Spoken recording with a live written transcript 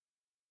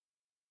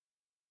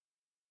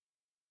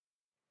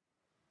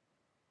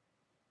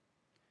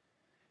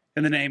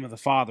In the name of the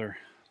Father,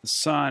 the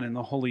Son, and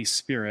the Holy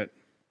Spirit.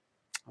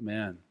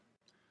 Amen.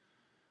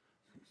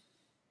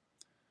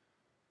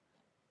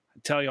 I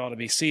tell you all to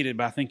be seated,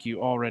 but I think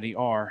you already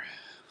are.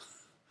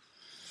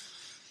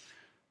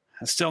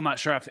 I'm still not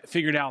sure I've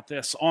figured out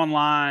this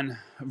online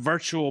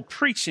virtual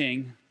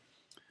preaching,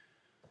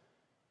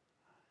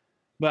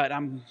 but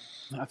I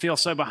feel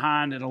so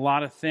behind in a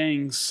lot of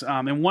things.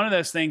 And one of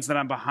those things that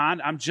I'm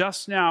behind, I'm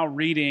just now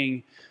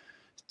reading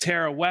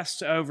Tara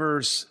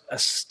Westover's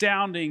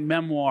astounding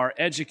memoir,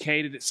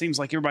 Educated. It seems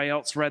like everybody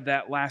else read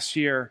that last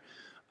year.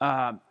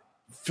 For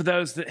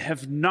those that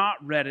have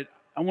not read it,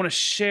 I want to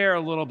share a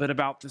little bit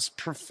about this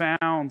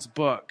profound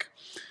book.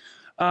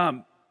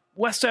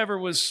 Westover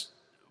was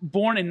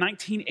born in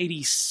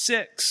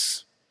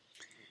 1986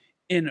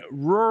 in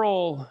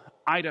rural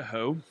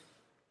Idaho,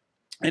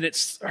 and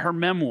it's her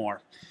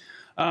memoir.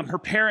 Her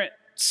parents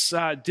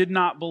did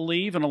not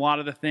believe in a lot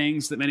of the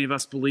things that many of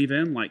us believe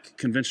in, like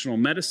conventional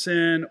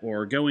medicine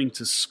or going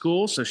to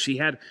school. So she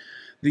had,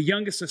 the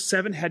youngest of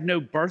 7, had no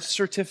birth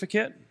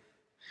certificate,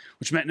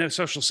 which meant no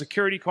social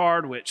security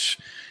card, which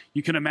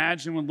you can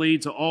imagine would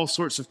lead to all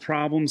sorts of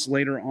problems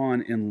later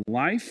on in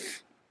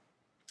life.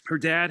 Her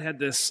dad had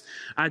this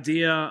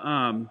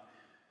idea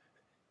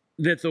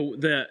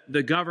that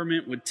the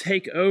government would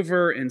take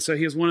over, and so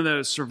he was one of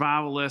those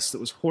survivalists that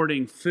was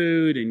hoarding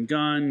food and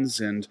guns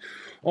and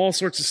all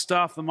sorts of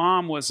stuff. The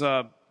mom was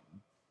a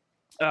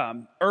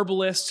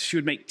herbalist. She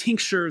would make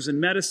tinctures and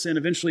medicine.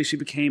 Eventually, she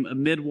became a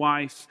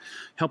midwife,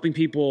 helping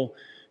people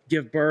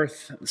give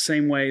birth the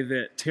same way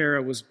that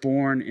Tara was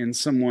born in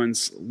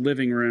someone's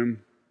living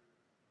room.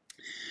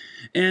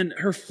 And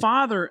her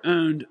father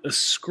owned a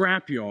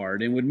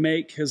scrapyard and would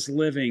make his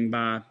living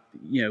by,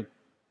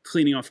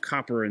 cleaning off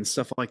copper and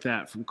stuff like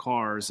that from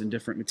cars and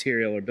different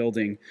material, or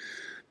building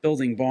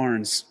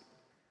barns.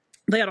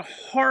 They had a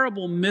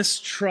horrible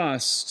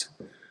mistrust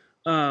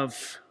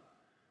of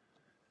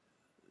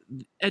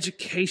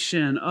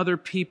education, other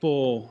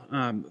people,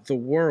 the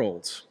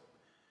world.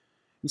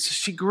 And so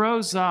she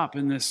grows up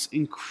in this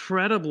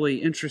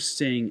incredibly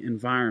interesting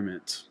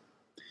environment.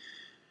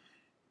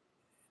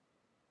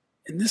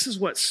 And this is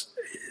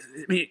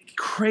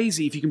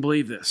crazy if you can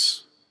believe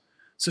this.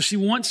 So she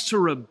wants to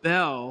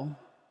rebel,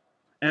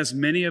 as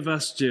many of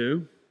us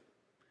do.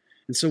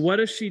 And so what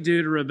does she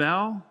do to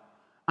rebel?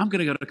 I'm going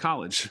to go to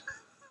college.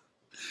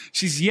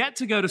 She's yet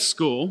to go to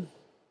school.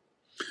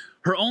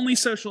 Her only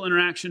social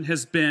interaction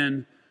has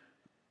been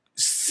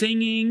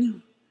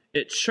singing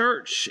at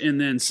church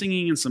and then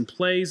singing in some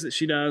plays that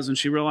she does, and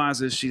she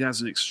realizes she has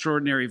an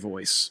extraordinary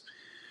voice.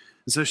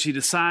 And so she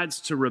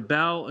decides to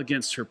rebel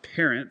against her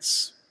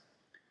parents,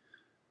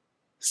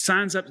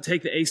 signs up to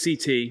take the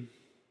ACT,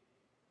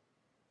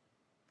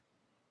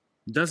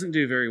 doesn't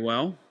do very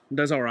well,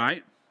 does all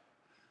right.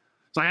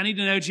 It's like, I need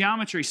to know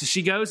geometry. So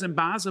she goes and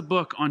buys a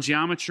book on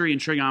geometry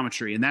and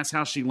trigonometry, and that's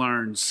how she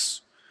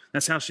learns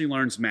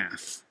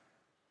math.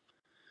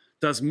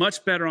 Does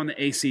much better on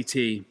the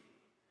ACT.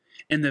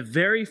 And the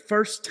very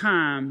first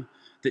time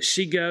that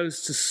she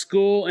goes to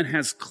school and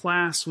has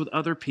class with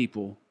other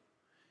people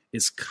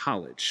is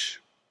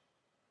college.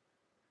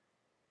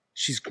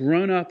 She's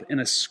grown up in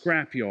a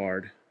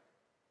scrapyard,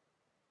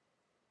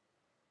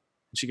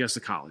 and she goes to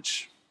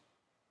college.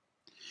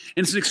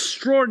 And it's an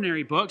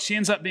extraordinary book. She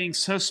ends up being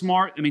so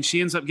smart.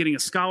 She ends up getting a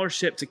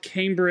scholarship to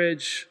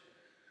Cambridge,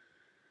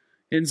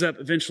 ends up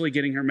eventually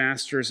getting her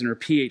master's and her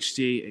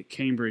PhD at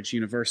Cambridge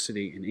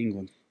University in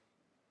England.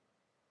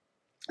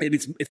 And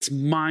it's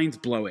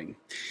mind-blowing.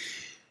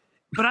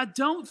 But I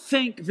don't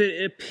think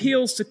that it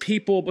appeals to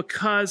people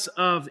because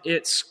of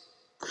its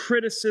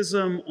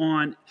criticism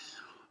on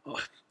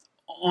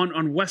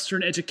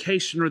Western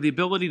education or the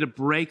ability to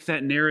break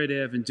that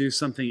narrative and do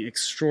something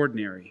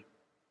extraordinary.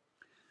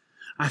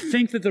 I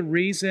think that the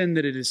reason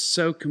that it is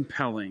so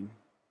compelling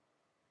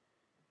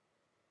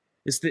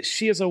is that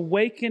she is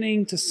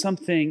awakening to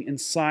something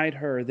inside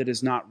her that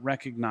is not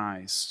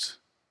recognized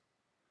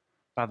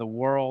by the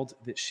world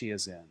that she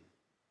is in.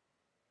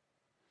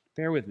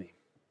 Bear with me.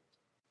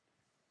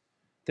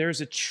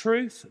 There's a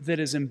truth that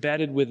is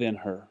embedded within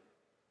her,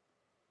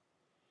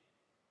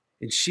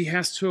 and she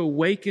has to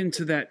awaken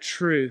to that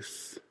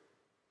truth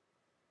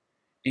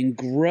and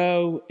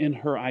grow in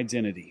her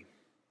identity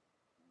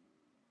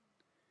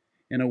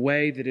in a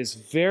way that is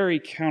very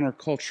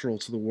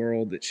countercultural to the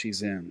world that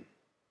she's in.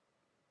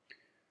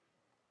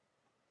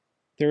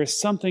 There is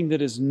something that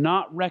is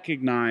not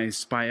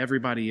recognized by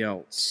everybody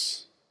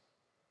else.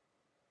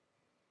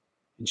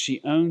 And she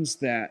owns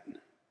that,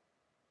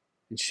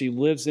 and she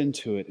lives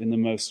into it in the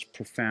most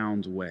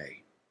profound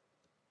way.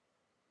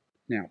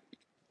 Now,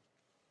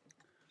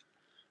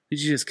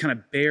 did you just kind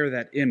of bear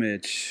that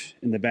image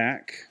in the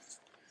back?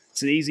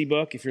 It's an easy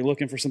book if you're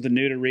looking for something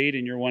new to read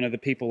and you're one of the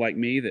people like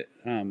me that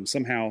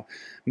somehow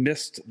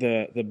missed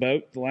the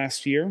boat the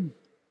last year.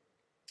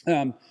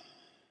 Pause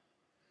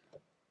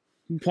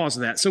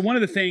on that. So one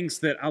of the things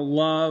that I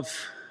love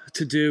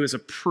to do as a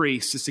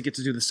priest is to get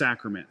to do the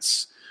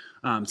sacraments,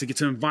 to get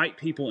to invite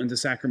people into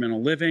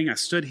sacramental living. I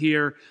stood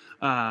here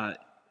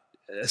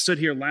stood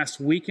here last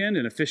weekend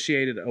and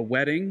officiated a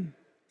wedding.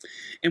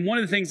 And one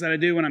of the things that I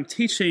do when I'm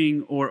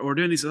teaching or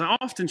doing these is I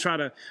often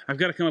I've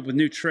got to come up with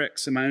new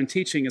tricks in my own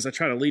teaching as I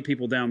try to lead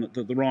people down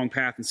the wrong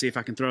path and see if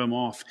I can throw them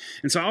off.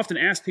 And so I often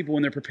ask people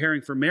when they're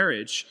preparing for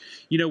marriage,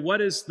 what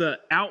is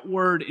the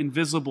outward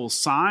invisible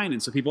sign?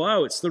 And so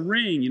people, it's the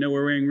ring, we're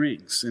wearing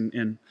rings.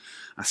 And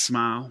I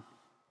smile.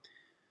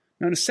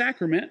 Now in a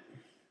sacrament,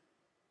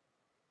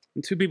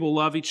 when two people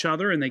love each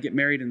other and they get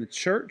married in the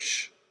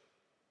church,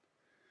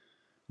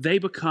 they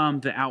become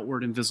the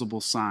outward invisible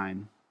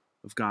sign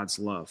of God's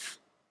love.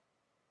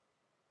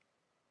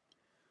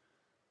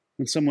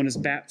 When someone is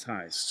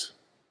baptized,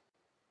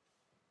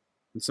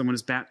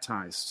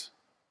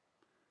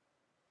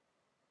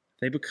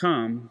 they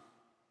become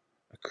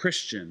a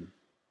Christian,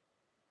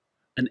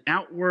 an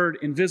outward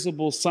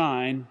invisible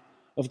sign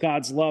of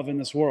God's love in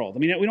this world. I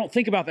mean, we don't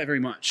think about that very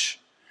much.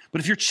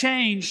 But if you're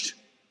changed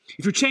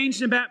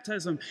in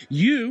baptism,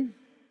 you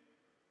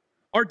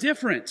are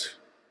different.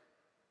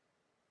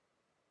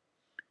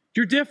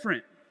 You're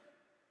different.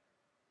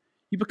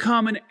 You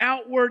become an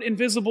outward,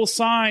 invisible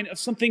sign of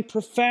something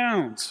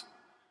profound.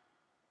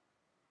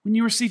 When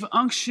you receive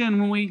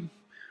unction,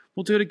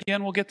 we'll do it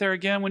again, we'll get there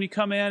again. When you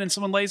come in and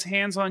someone lays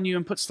hands on you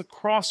and puts the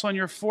cross on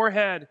your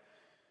forehead,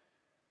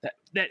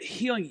 that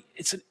healing,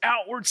 it's an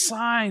outward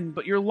sign,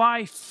 but your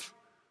life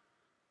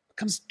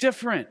becomes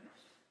different.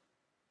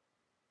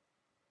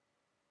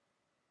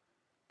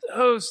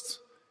 Those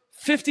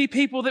 50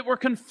 people that were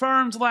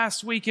confirmed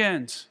last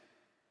weekend,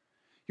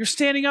 you're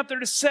standing up there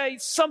to say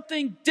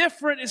something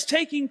different is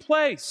taking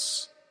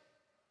place.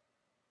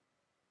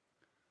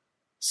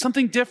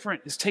 Something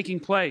different is taking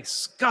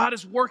place. God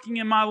is working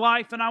in my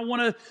life, and I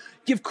want to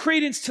give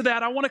credence to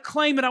that. I want to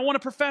claim it. I want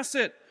to profess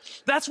it.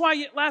 That's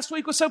why last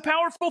week was so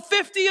powerful.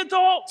 50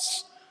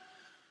 adults.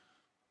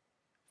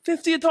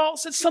 50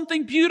 adults said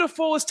something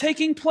beautiful is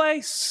taking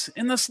place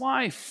in this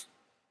life.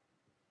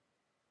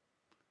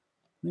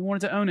 They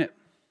wanted to own it.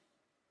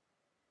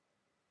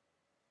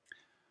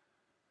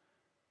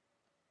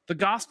 The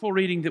gospel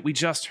reading that we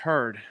just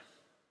heard,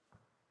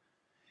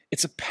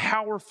 it's a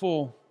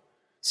powerful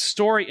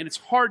story, and it's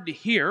hard to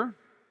hear.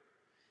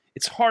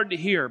 It's hard to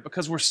hear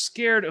because we're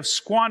scared of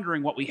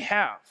squandering what we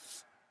have.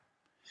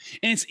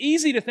 And it's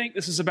easy to think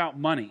this is about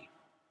money.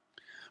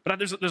 But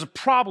there's a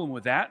problem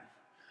with that.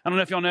 I don't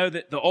know if y'all know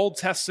that the Old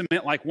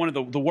Testament, like one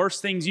of the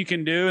worst things you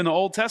can do in the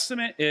Old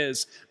Testament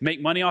is make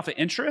money off of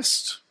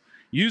interest,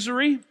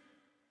 usury.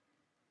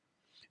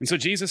 And so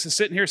Jesus is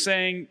sitting here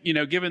saying,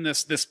 given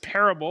this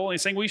parable, and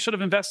he's saying, we should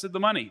have invested the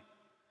money.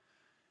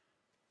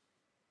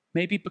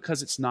 Maybe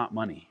because it's not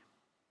money.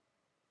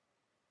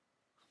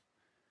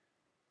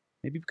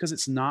 Maybe because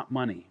it's not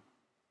money.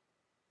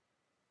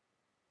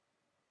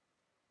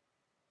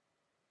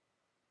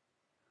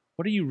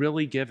 What are you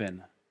really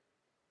given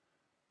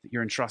that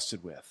you're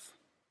entrusted with?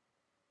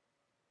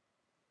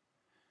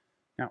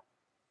 Now,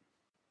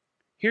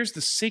 here's the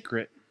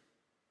secret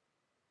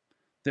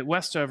that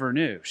Westover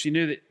knew. She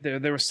knew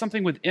that there was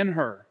something within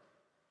her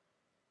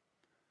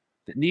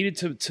that needed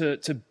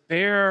to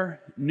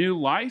bear new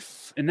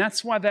life, and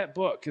that's why that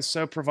book is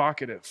so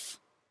provocative.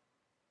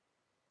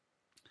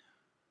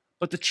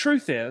 But the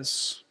truth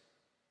is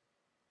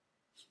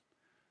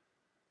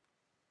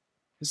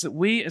that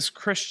we as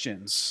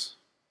Christians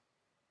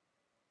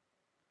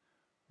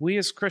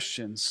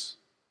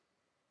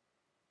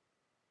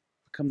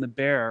become the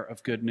bearer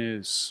of good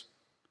news.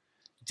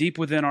 Deep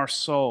within our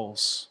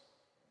souls,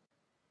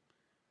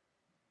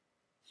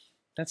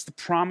 that's the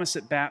promise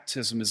at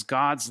baptism, is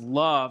God's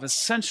love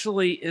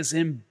essentially is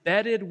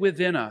embedded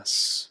within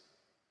us.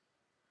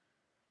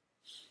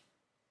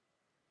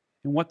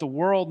 And what the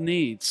world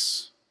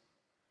needs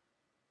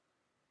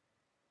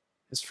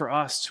is for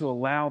us to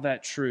allow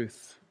that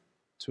truth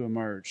to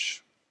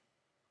emerge,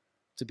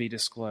 to be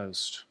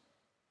disclosed.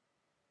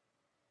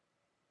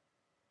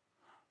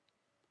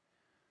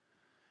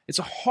 It's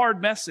a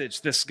hard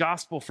message, this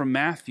gospel from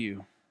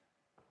Matthew,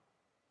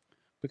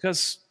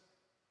 because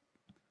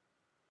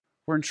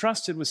we're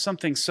entrusted with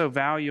something so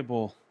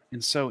valuable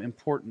and so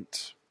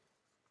important.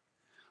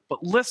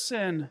 But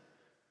listen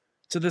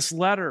to this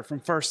letter from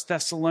 1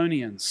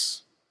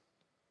 Thessalonians.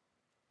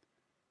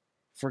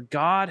 For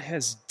God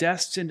has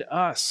destined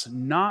us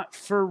not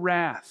for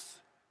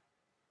wrath,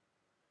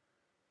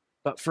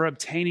 but for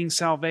obtaining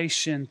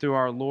salvation through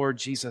our Lord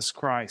Jesus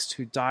Christ,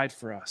 who died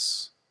for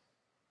us,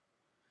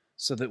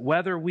 so that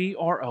whether we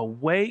are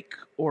awake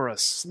or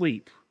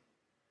asleep,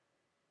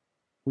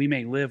 we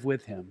may live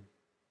with him.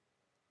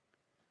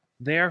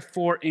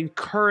 Therefore,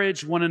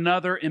 encourage one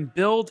another and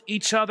build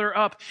each other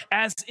up,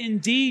 as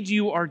indeed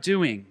you are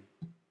doing.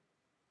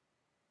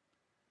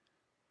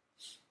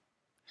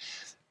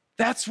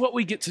 That's what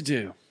we get to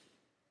do.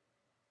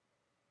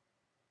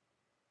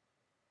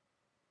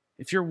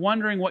 If you're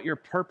wondering what your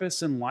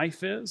purpose in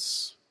life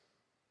is,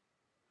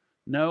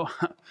 no,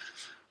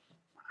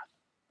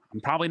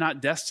 I'm probably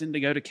not destined to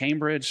go to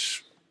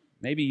Cambridge.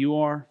 Maybe you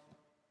are.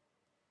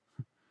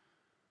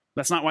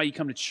 That's not why you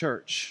come to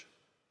church.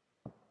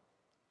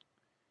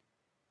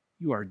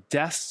 You are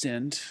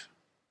destined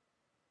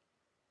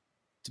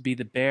to be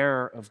the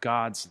bearer of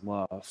God's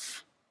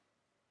love.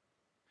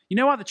 You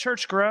know why the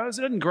church grows?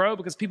 It doesn't grow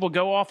because people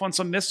go off on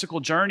some mystical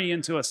journey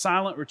into a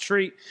silent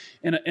retreat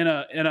in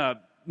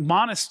a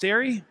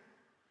monastery.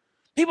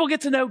 People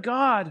get to know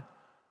God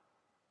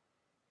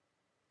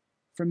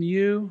from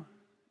you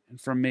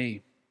and from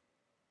me.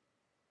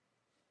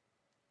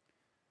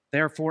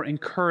 Therefore,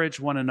 encourage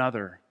one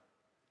another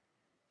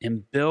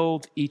and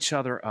build each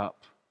other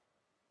up,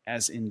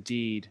 as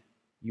indeed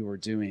you are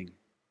doing.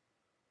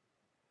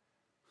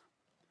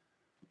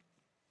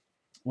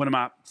 One of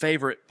my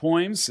favorite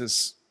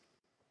poems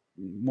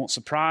won't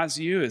surprise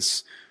you,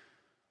 is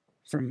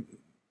from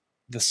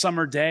The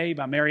Summer Day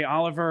by Mary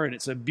Oliver, and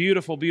it's a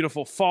beautiful,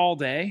 beautiful fall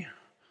day.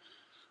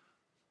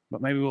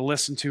 But maybe we'll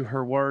listen to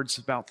her words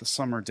about the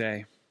summer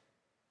day.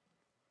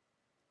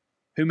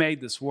 Who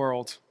made this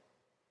world?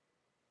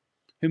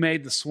 Who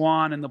made the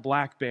swan and the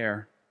black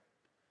bear?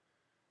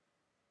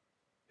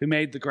 Who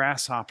made the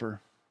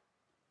grasshopper?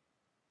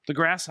 The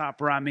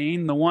grasshopper, I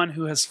mean, the one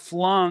who has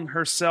flung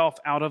herself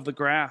out of the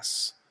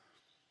grass,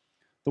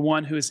 the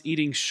one who is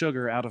eating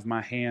sugar out of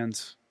my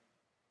hand,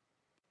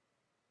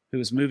 who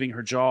is moving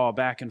her jaw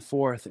back and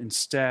forth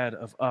instead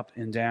of up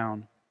and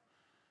down,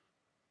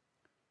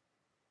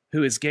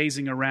 who is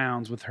gazing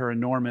around with her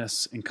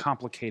enormous and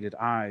complicated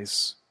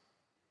eyes.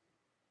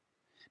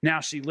 Now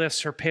she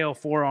lifts her pale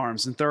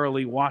forearms and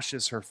thoroughly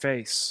washes her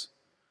face.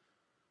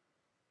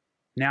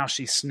 Now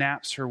she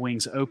snaps her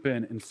wings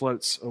open and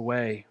floats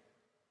away.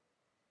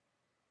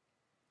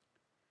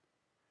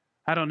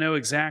 I don't know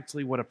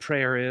exactly what a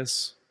prayer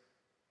is.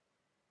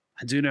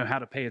 I do know how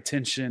to pay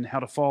attention, how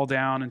to fall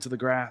down into the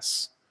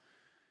grass,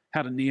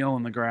 how to kneel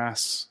in the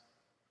grass,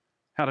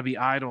 how to be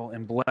idle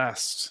and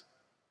blessed,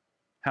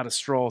 how to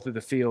stroll through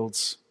the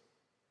fields,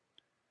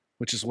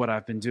 which is what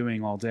I've been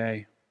doing all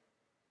day.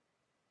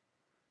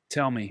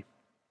 Tell me,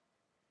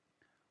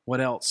 what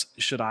else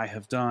should I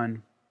have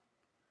done?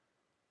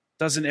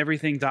 Doesn't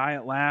everything die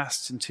at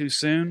last and too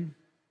soon?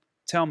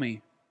 Tell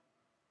me,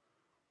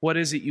 what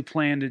is it you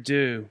plan to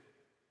do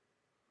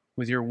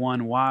with your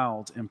one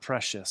wild and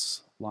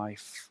precious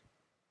life?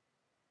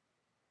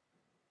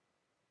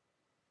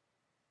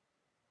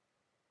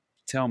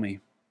 Tell me,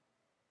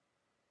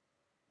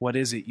 what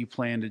is it you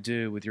plan to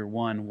do with your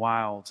one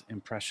wild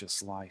and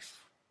precious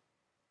life?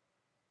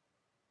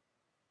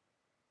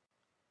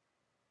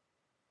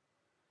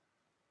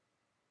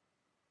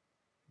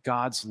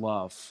 God's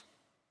love,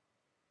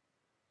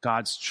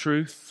 God's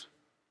truth,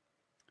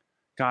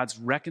 God's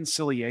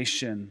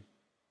reconciliation,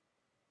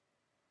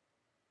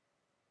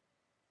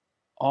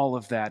 all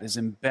of that is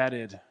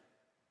embedded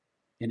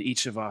in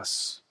each of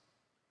us.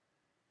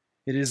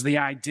 It is the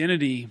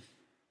identity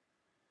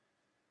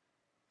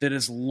that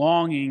is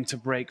longing to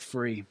break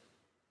free,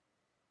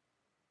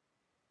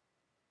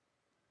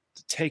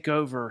 to take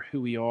over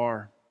who we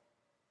are.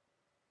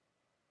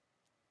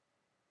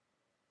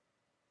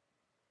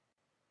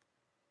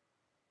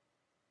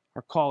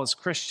 Our call as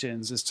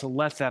Christians is to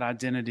let that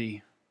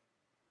identity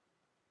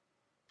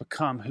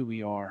become who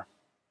we are,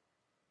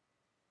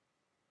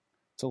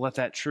 to let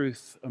that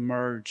truth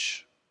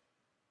emerge,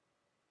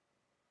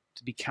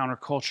 to be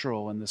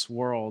countercultural in this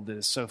world that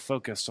is so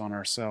focused on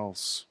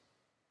ourselves.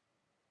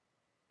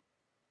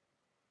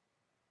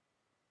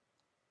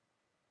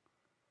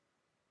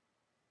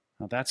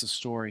 Now that's a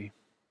story.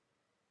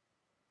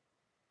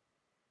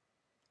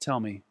 Tell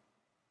me,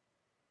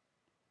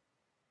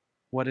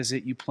 what is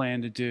it you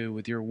plan to do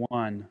with your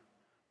one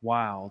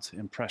wild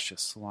and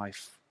precious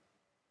life?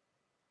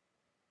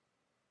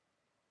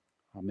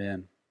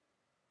 Amen.